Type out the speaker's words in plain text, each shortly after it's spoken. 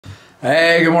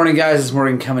Hey, good morning guys. It's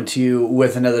Morgan coming to you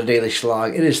with another daily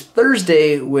Shlog. It is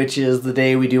Thursday, which is the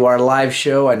day we do our live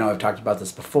show. I know I've talked about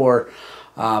this before,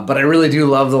 but I really do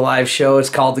love the live show.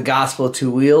 It's called The Gospel of Two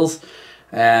Wheels,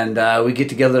 and we get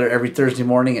together every Thursday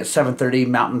morning at 7:30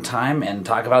 Mountain Time and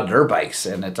talk about dirt bikes,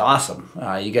 and it's awesome.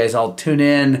 You guys all tune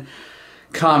in,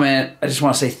 comment. I just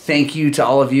want to say thank you to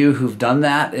all of you who've done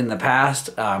that in the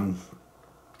past.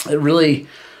 It really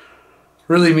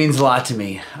means a lot to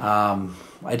me.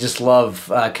 I just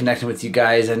love connecting with you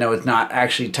guys. I know it's not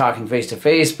actually talking face to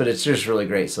face, but it's just really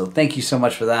great. So thank you so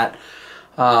much for that.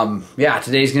 Yeah,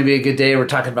 today's going to be a good day. We're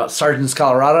talking about Sargent's,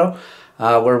 Colorado,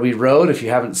 where we rode. If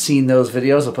you haven't seen those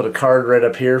videos, I'll put a card right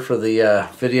up here for the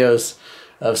videos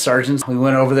of Sargent's. We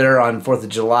went over there on 4th of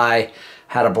July,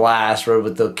 had a blast, rode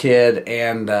with the kid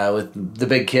and with the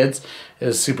big kids. It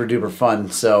was super duper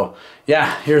fun. So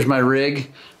yeah, here's my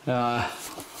rig.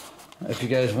 If you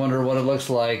guys wonder what it looks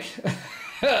like,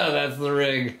 that's the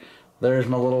rig. There's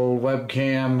my little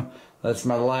webcam. That's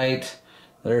my light.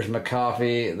 There's my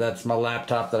coffee. That's my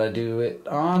laptop that I do it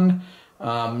on.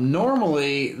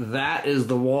 Normally, that is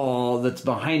the wall that's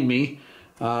behind me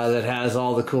that has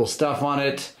all the cool stuff on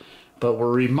it. But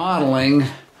we're remodeling.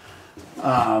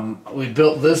 We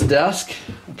built this desk.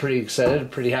 I'm pretty excited.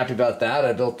 Pretty happy about that.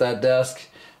 I built that desk,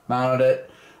 mounted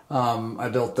it. I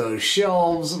built those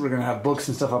shelves. We're going to have books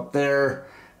and stuff up there.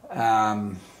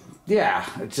 Yeah,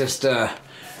 it's just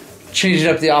changing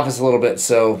up the office a little bit.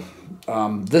 So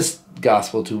this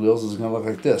Gospel Two Wheels is going to look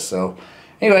like this. So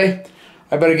anyway,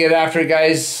 I better get after it,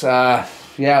 guys. Yeah,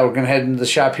 we're going to head into the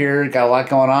shop here. Got a lot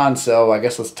going on, so I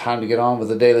guess it's time to get on with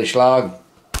the daily Shlog.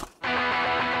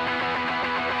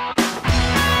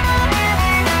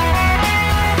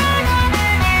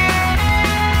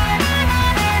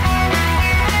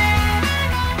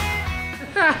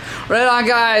 Right on,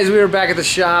 guys. We were back at the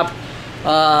shop.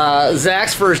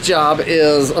 Zach's first job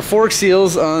is a fork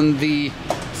seals on the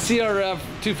CRF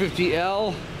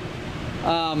 250L.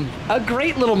 A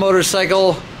great little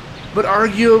motorcycle, but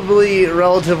arguably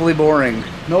relatively boring.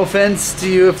 No offense to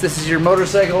you if this is your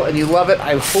motorcycle and you love it.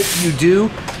 I hope you do,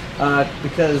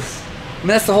 because I mean,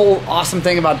 that's the whole awesome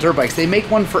thing about dirt bikes. They make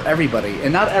one for everybody,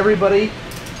 and not everybody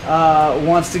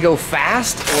wants to go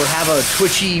fast or have a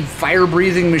twitchy,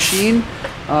 fire-breathing machine.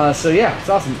 So yeah, it's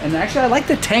awesome. And actually, I like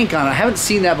the tank on it. I haven't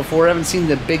seen that before. I haven't seen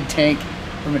the big tank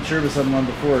from a Turbocin one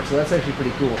before, so that's actually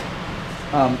pretty cool.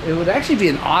 It would actually be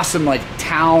an awesome like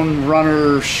town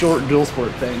runner short dual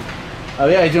sport thing.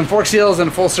 Yeah, he's doing fork seals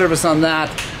and full service on that.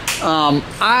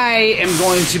 I am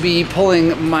going to be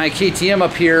pulling my KTM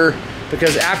up here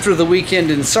because after the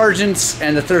weekend in Sargent's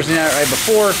and the Thursday night right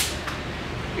before,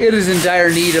 it is in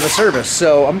dire need of a service.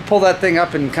 So I'm gonna pull that thing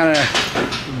up and kind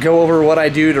of go over what I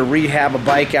do to rehab a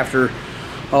bike after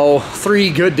 3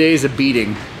 good days of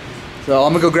beating. So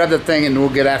I'm gonna go grab that thing and we'll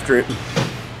get after it.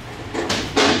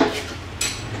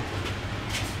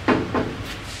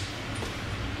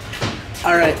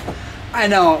 All right, I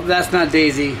know that's not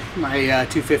Daisy, my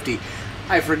 250.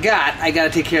 I forgot I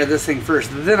gotta take care of this thing first,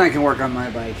 then I can work on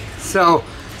my bike. So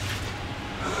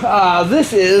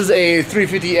this is a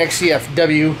 450SX-F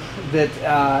that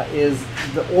is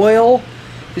the oil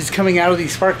is coming out of the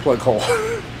spark plug hole.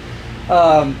 So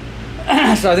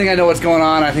I think I know what's going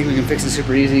on. I think we can fix it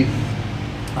super easy.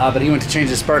 But he went to change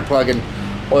the spark plug and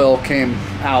oil came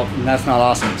out, and that's not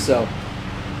awesome. So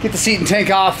get the seat and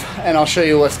tank off and I'll show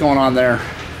you what's going on there.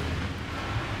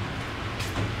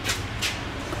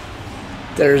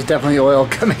 There's definitely oil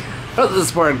coming out of the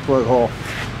spark plug hole.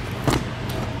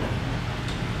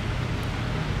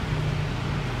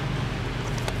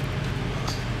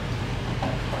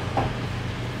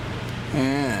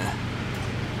 Yeah.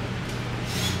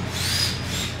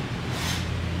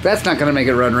 That's not going to make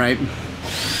it run right.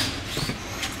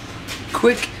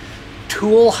 Quick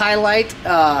tool highlight.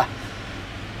 A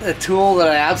tool that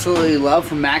I absolutely love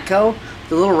from Matco.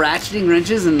 The little ratcheting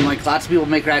wrenches, and like lots of people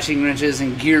make ratcheting wrenches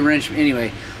and gear wrench.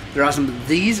 Anyway, they're awesome.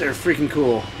 These are freaking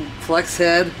cool. Flex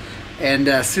head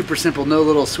and super simple, no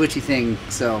little switchy thing.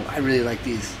 So I really like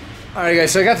these. Alright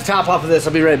guys, so I got the top off of this,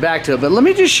 I'll be right back to it, but let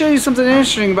me just show you something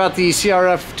interesting about the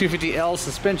CRF 250L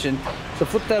suspension. So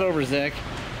flip that over, Zach.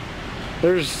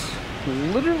 There's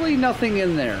literally nothing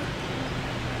in there.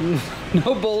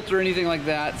 No bolt or anything like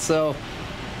that, so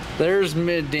there's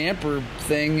mid-damper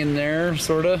thing in there,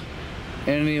 sorta.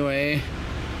 Anyway,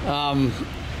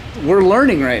 we're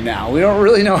learning right now. We don't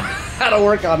really know how to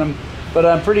work on them, but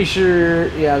I'm pretty sure,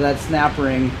 yeah, that snap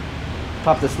ring,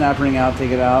 pop the snap ring out,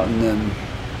 take it out, and then...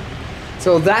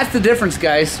 So that's the difference,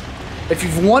 guys. If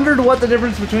you've wondered what the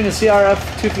difference between a CRF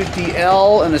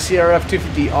 250L and a CRF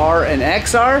 250R and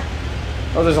X are,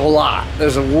 Oh, there's a lot.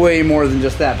 There's a way more than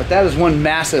just that, but that is one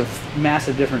massive,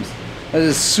 massive difference. That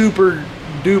is super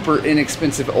duper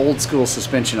inexpensive old school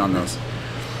suspension on those.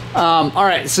 All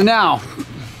right, so now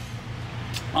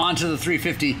onto the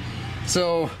 350.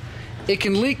 So it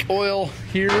can leak oil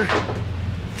here.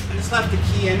 I just left the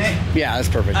key in it. Yeah, that's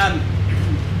perfect.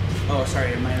 Oh,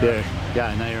 sorry, am I on?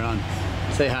 Yeah, now you're on.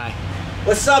 Say hi.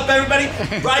 What's up, everybody?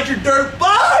 Ride your dirt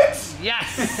bikes!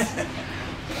 Yes!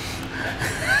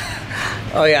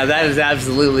 Oh yeah, that is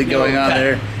absolutely going on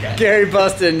there. Okay. Gary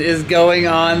Buston is going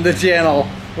on the channel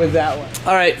with that one.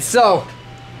 All right, so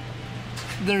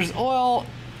there's oil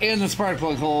in the spark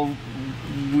plug hole,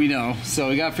 we know, so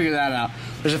we gotta figure that out.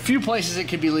 There's a few places it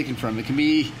could be leaking from. It can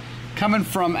be coming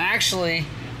from, actually,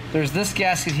 there's this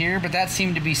gasket here, but that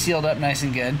seemed to be sealed up nice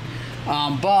and good.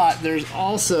 But there's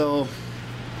also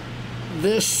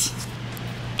this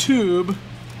tube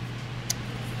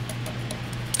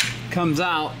comes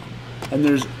out, and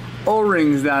there's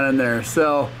O-rings down in there.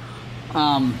 So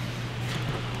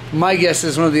my guess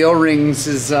is one of the O-rings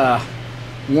is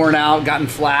worn out, gotten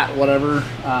flat, whatever.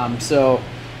 So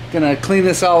gonna clean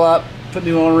this all up, put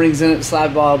new O-rings in it,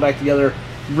 slide it all back together,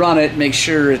 run it, make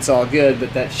sure it's all good,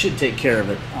 but that should take care of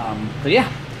it. But yeah,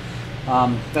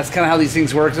 that's kind of how these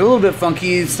things work. It's a little bit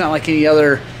funky. It's not like any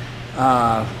other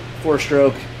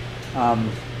 4-stroke.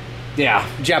 Yeah,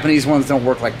 Japanese ones don't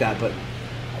work like that, but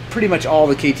pretty much all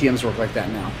the KTMs work like that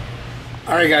now.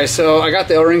 All right, guys, so I got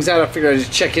the O-rings out. I figured I'd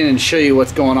just check in and show you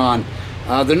what's going on.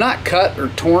 They're not cut or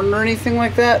torn or anything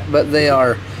like that, but they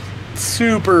are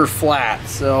super flat.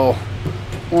 So,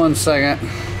 one second.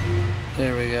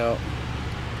 There we go.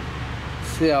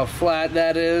 See how flat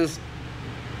that is?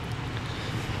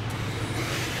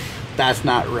 That's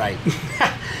not right.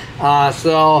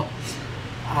 So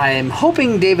I'm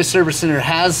hoping Davis Service Center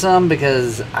has some,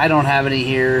 because I don't have any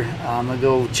here. I'm gonna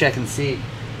go check and see,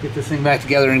 get this thing back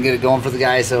together and get it going for the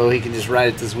guy so he can just ride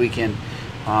it this weekend.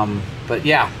 But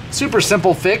yeah, super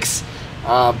simple fix,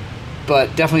 but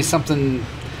definitely something you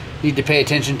need to pay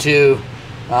attention to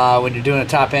when you're doing a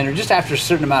top end, or just after a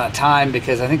certain amount of time,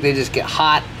 because I think they just get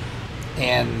hot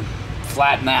and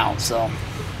flatten out. So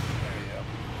there you go.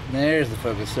 There's the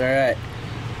focus. All right,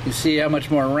 you see how much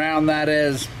more round that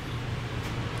is.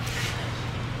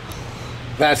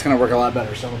 That's gonna work a lot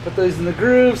better. So I'm gonna put those in the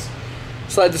grooves,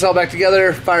 slide this all back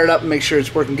together, fire it up, and make sure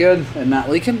it's working good and not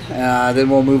leaking. Then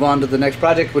we'll move on to the next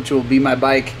project, which will be my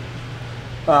bike.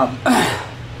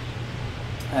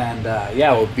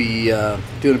 Yeah, we'll be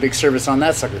doing a big service on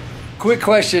that sucker. Quick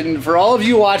question for all of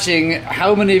you watching: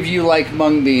 how many of you like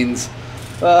mung beans?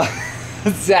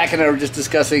 Zach and I were just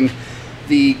discussing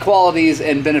the qualities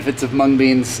and benefits of mung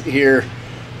beans here.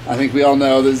 I think we all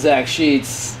know that Zach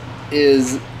Sheets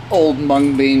is old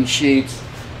mung bean Sheets.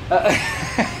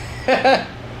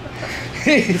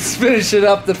 He's finishing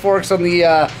up the forks on the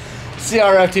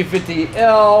CRF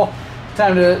 250L.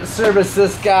 Time to service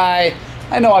this guy.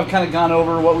 I know I've kind of gone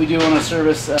over what we do on a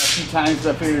service a few times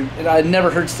up here. It never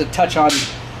hurts to touch on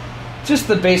just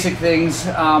the basic things.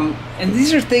 And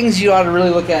these are things you ought to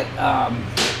really look at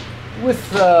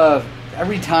with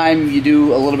every time you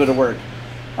do a little bit of work.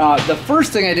 The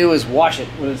first thing I do is wash it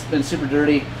when it's been super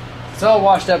dirty. It's all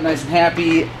washed up nice and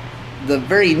happy. The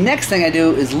very next thing I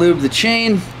do is lube the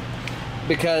chain,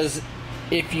 because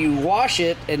if you wash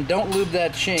it and don't lube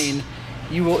that chain,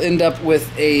 you will end up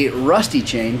with a rusty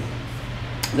chain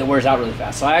that wears out really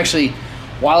fast. So I actually,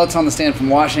 while it's on the stand from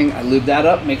washing, I lube that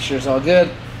up, make sure it's all good.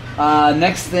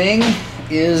 Next thing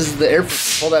is the air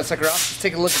filter. Pull that sucker off. Let's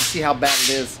take a look and see how bad it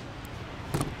is.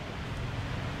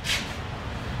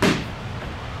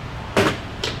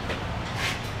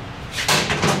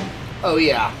 Oh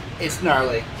yeah, it's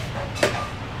gnarly.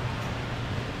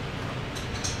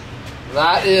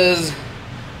 That is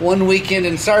one weekend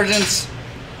in Sargent's,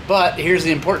 but here's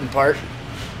the important part.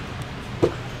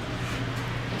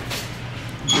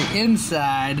 The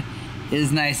inside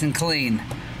is nice and clean.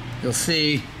 You'll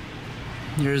see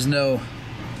there's no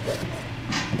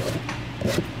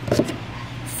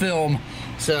film,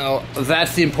 so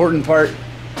that's the important part.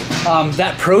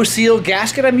 That Pro Seal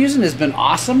gasket I'm using has been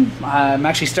awesome. I'm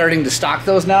actually starting to stock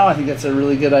those now. I think that's a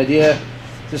really good idea.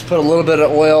 Just put a little bit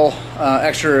of oil,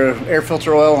 extra air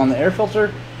filter oil on the air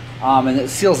filter, and it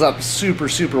seals up super,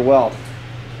 super well.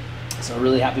 So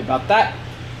really happy about that.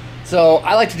 So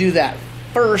I like to do that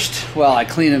first. Well, I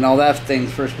clean and all that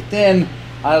things first, but then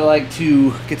I like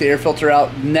to get the air filter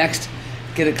out next,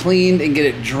 get it cleaned and get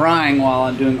it drying while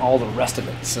I'm doing all the rest of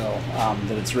it, so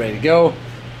that it's ready to go.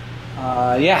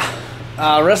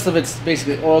 Rest of it's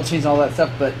basically oil change, all that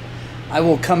stuff, but I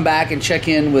will come back and check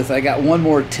in with, I got one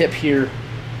more tip here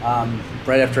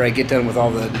right after I get done with all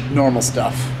the normal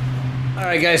stuff. All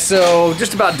right, guys, so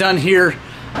just about done here.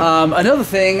 Another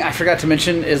thing I forgot to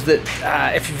mention is that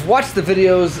if you've watched the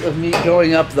videos of me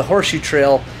going up the horseshoe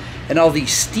trail and all the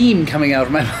steam coming out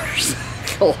of my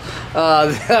motorcycle,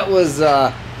 that was,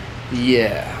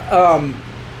 yeah.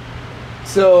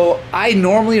 So I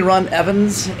normally run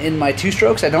Evans in my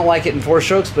 2-strokes. I don't like it in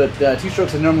 4-strokes, but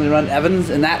 2-strokes I normally run Evans,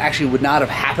 and that actually would not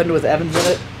have happened with Evans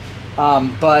in it.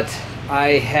 But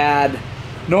I had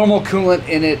normal coolant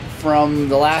in it from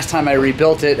the last time I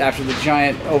rebuilt it after the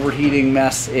giant overheating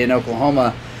mess in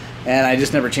Oklahoma, and I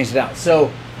just never changed it out.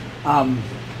 So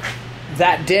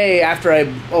that day after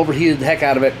I overheated the heck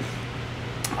out of it,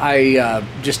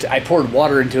 I poured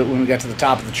water into it when we got to the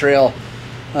top of the trail,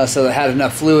 so that it had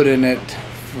enough fluid in it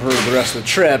for the rest of the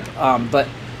trip. But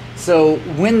so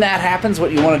when that happens,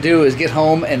 what you want to do is get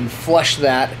home and flush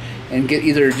that and get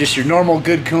either just your normal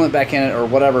good coolant back in it or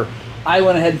whatever. I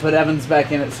went ahead and put Evans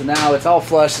back in it, so now it's all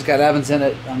flush. It's got Evans in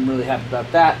it. I'm really happy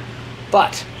about that.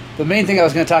 But the main thing I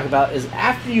was going to talk about is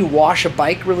after you wash a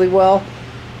bike really well,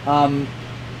 kind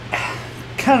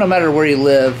of no matter where you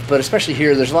live, but especially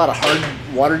here, there's a lot of hard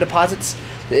water deposits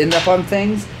that end up on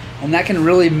things, and that can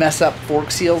really mess up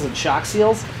fork seals and shock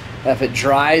seals. If it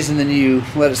dries and then you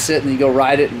let it sit and you go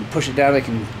ride it and push it down, it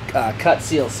can cut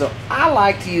seals. So I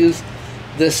like to use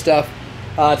this stuff.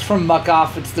 It's from Muck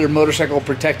Off. It's their motorcycle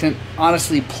protectant.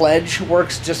 Honestly, Pledge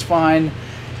works just fine.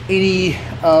 Any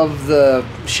of the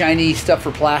shiny stuff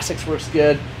for plastics works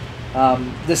good.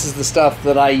 This is the stuff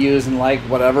that I use and like,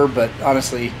 whatever. But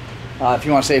honestly, if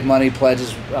you want to save money, Pledge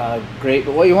is great.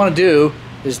 But what you want to do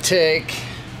is take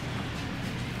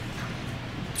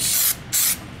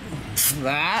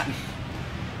that.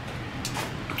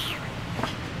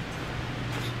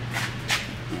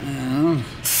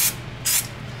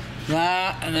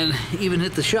 That, and then even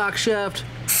hit the shock shaft,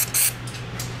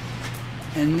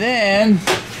 and then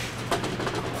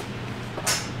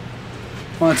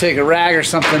want to take a rag or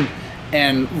something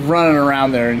and run it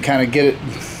around there and kind of get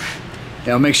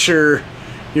it, make sure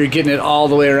you're getting it all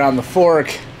the way around the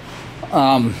fork,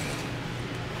 and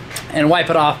wipe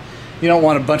it off. You don't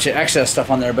want a bunch of excess stuff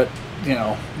on there, but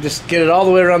just get it all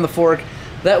the way around the fork.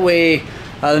 That way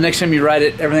the next time you ride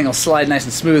it, everything will slide nice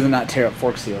and smooth and not tear up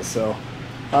fork seals. So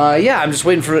yeah, I'm just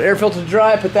waiting for the air filter to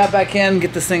dry, put that back in,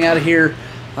 get this thing out of here.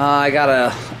 I got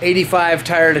a 85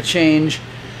 tire to change,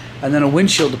 and then a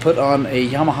windshield to put on a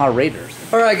Yamaha Raider.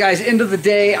 Alright guys, end of the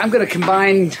day. I'm going to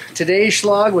combine today's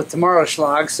Shlog with tomorrow's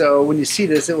Shlog, so when you see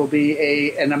this, it will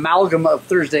be an amalgam of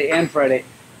Thursday and Friday.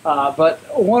 But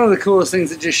one of the coolest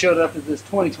things that just showed up is this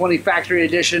 2020 factory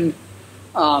edition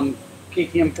KTM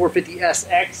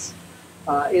 450SX.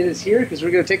 It is here because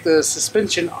we're going to take the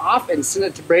suspension off and send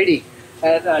it to Brady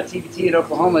at TBT in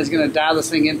Oklahoma. He's going to dial this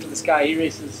thing in for this guy. He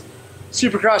races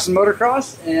Supercross and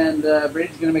motocross, and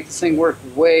Brady's going to make this thing work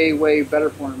way, way better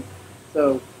for him.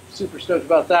 So super stoked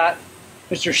about that.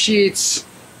 Mr. Sheets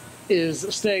is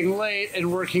staying late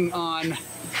and working on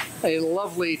a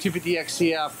lovely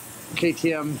 250XCF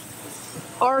KTM.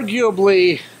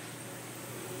 Arguably,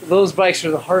 those bikes are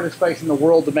the hardest bikes in the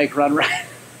world to make run right.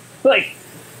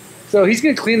 So he's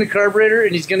going to clean the carburetor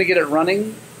and he's going to get it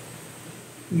running.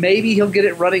 Maybe he'll get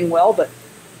it running well, but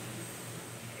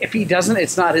if he doesn't,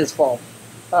 it's not his fault.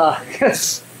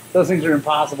 Because those things are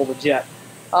impossible to jet.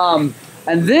 And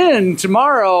then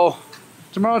tomorrow,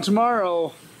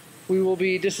 we will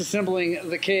be disassembling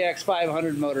the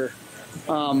KX500 motor.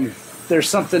 There's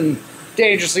something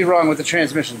dangerously wrong with the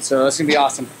transmission, so that's going to be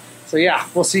awesome. So yeah,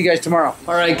 we'll see you guys tomorrow.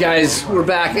 All right, guys, we're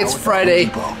back. It's Friday.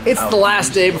 It's the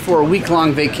last day before a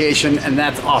week-long vacation, and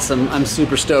that's awesome. I'm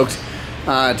super stoked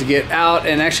to get out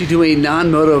and actually do a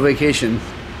non-moto vacation.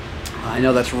 I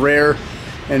know that's rare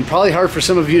and probably hard for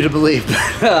some of you to believe,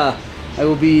 but I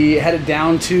will be headed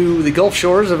down to the Gulf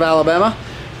Shores of Alabama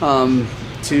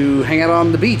to hang out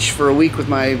on the beach for a week with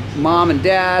my mom and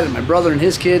dad and my brother and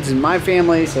his kids and my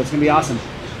family, so it's going to be awesome.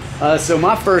 So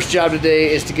my first job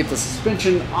today is to get the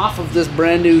suspension off of this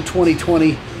brand new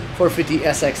 2020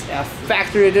 450SX-F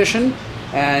factory edition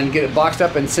and get it boxed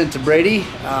up and sent to Brady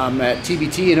at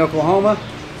TBT in Oklahoma.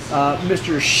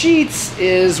 Mr. Sheets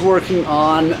is working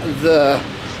on the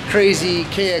crazy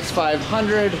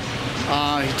KX500.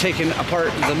 He's taking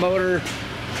apart the motor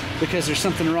because there's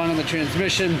something wrong in the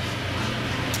transmission.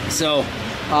 So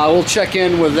we'll check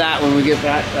in with that when we get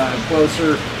that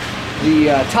closer.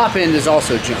 The top end is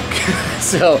also junk.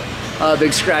 So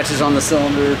big scratches on the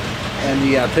cylinder and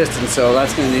the piston, so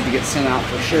that's going to need to get sent out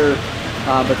for sure.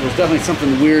 But there's definitely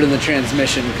something weird in the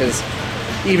transmission because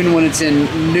even when it's in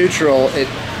neutral,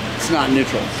 it's not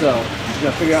neutral. So we're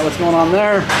going to figure out what's going on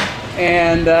there.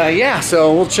 And yeah,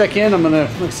 so we'll check in. I'm going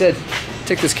to, like I said,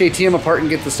 take this KTM apart and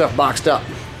get the stuff boxed up.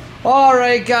 All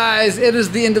right, guys, it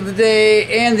is the end of the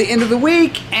day and the end of the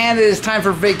week, and it is time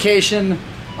for vacation.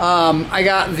 I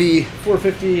got the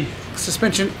 450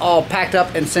 suspension all packed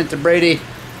up and sent to Brady.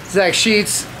 Zach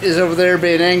Sheets is over there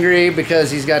being angry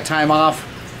because he's got time off.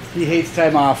 He hates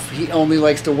time off. He only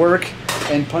likes to work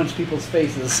and punch people's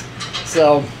faces.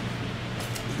 So,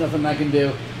 there's nothing I can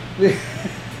do.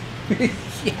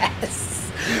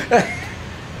 Yes.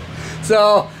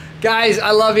 So, guys,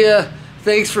 I love you.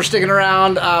 Thanks for sticking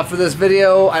around for this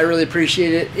video. I really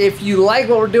appreciate it. If you like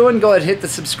what we're doing, go ahead and hit the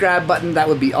subscribe button. That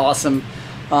would be awesome.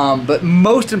 But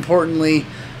most importantly,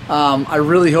 I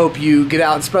really hope you get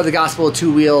out and spread the gospel of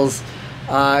two wheels.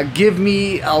 Give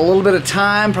me a little bit of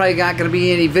time. Probably not going to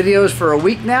be any videos for a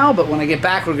week now, but when I get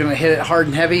back, we're going to hit it hard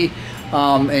and heavy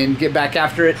and get back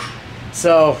after it.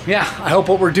 So, yeah, I hope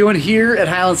what we're doing here at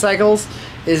Highland Cycles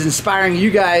is inspiring you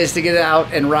guys to get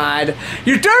out and ride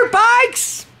your dirt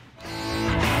bikes!